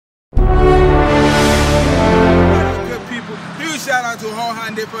out to Hall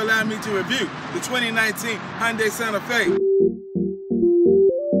Hyundai for allowing me to review the 2019 Hyundai Santa Fe.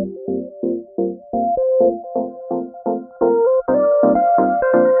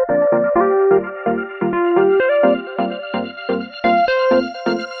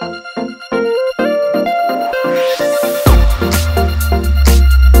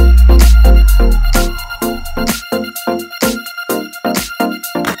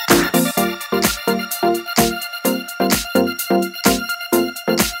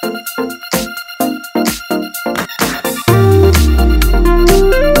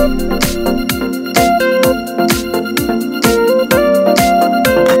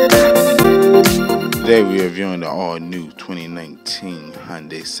 Today we are reviewing the all-new 2019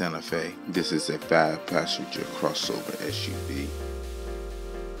 Hyundai Santa Fe. This is a 5-passenger crossover SUV.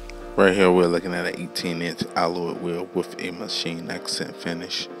 Right here we're looking at an 18-inch alloy wheel with a machine accent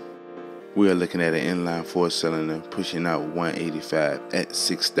finish. We are looking at an inline 4-cylinder pushing out 185 at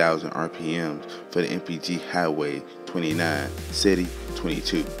 6,000 RPMs for the MPG Highway 29 City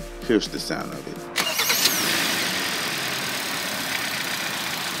 22. Here's the sound of it.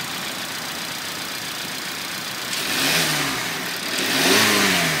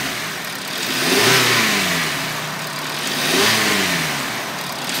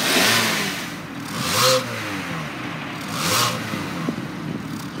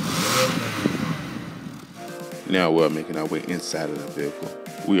 Now we're making our way inside of the vehicle.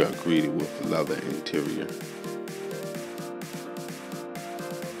 We are greeted with leather interior.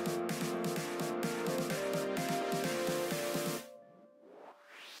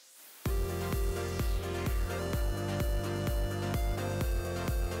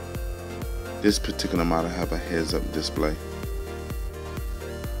 This particular model have a heads-up display.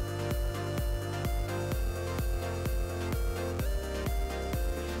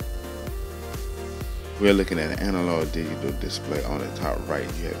 We're looking at an analog digital display. On the top right,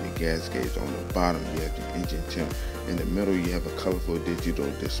 you have your gas gauge. On the bottom, you have your engine temp. In the middle, you have a colorful digital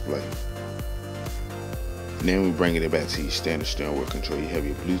display. And then we bring it back to your standard steering wheel control. You have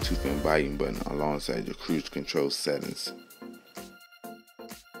your Bluetooth and volume button alongside your cruise control settings.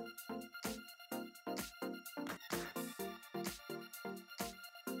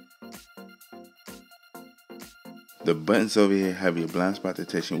 The buttons over here have your blind spot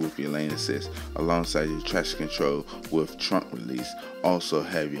detection with your lane assist, alongside your traction control with trunk release. Also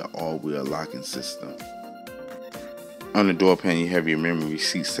have your all-wheel locking system. On the door panel, you have your memory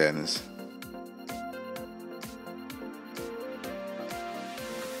seat settings.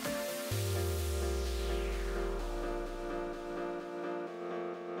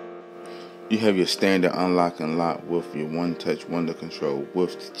 You have your standard unlock and lock with your one-touch window control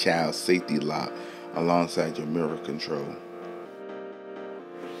with the child safety lock alongside your mirror control.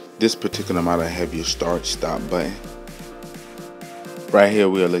 This particular model have your start stop button. Right here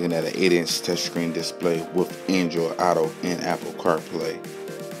we are looking at an 8-inch touchscreen display with Android Auto and Apple CarPlay.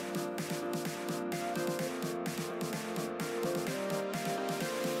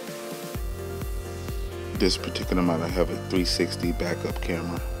 This particular model have a 360 backup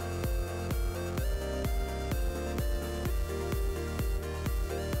camera.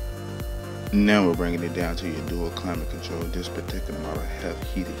 Now we're bringing it down to your dual climate control. This particular model have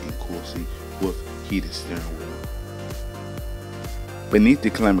heated and cooled seat with heated steering wheel. Beneath the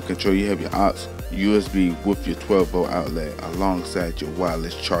climate control, you have your aux USB with your 12-volt outlet alongside your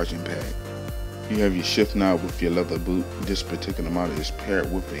wireless charging pad. You have your shift knob with your leather boot. This particular model is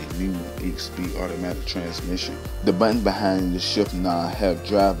paired with a new 8-speed automatic transmission. The buttons behind the shift knob have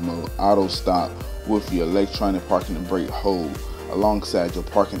drive mode, auto stop with your electronic parking and brake hold alongside your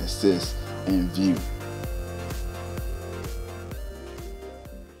parking assist and view.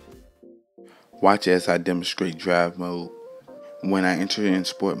 Watch as I demonstrate drive mode. When I enter in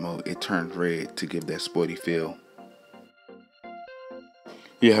sport mode, it turns red to give that sporty feel.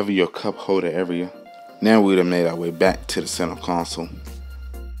 You have your cup holder area. Now we done made our way back to the center console.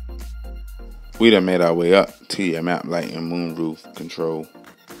 We done made our way up to your map light and moonroof control.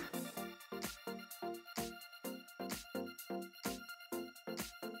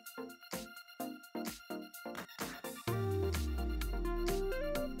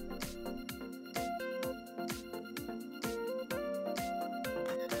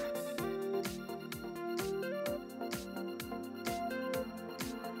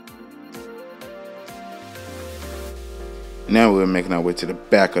 Now we're making our way to the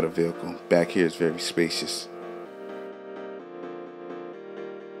back of the vehicle. Back here is very spacious.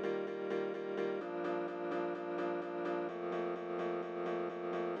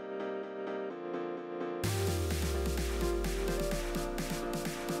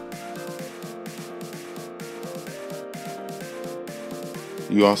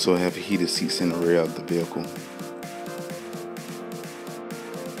 You also have heated seats in the rear of the vehicle.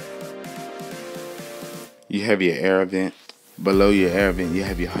 You have your air vent. Below your air vent, you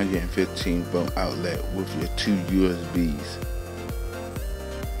have your 115 volt outlet with your 2 USBs.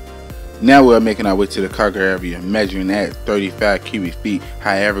 Now we're making our way to the cargo area, measuring at 35 cubic feet.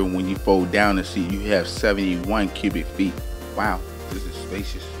 However, when you fold down the seat, you have 71 cubic feet. Wow, this is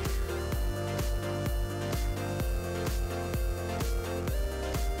spacious.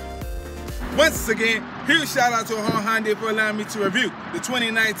 Once again, huge shout out to Hyundai for allowing me to review the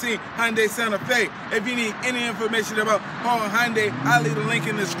 2019 Hyundai Santa Fe. If you need any information about Hyundai, I'll leave a link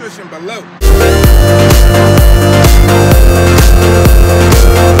in the description below.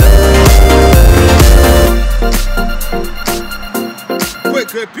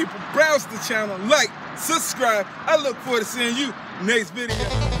 Good people, browse the channel, like, subscribe. I look forward to seeing you next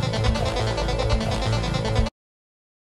video.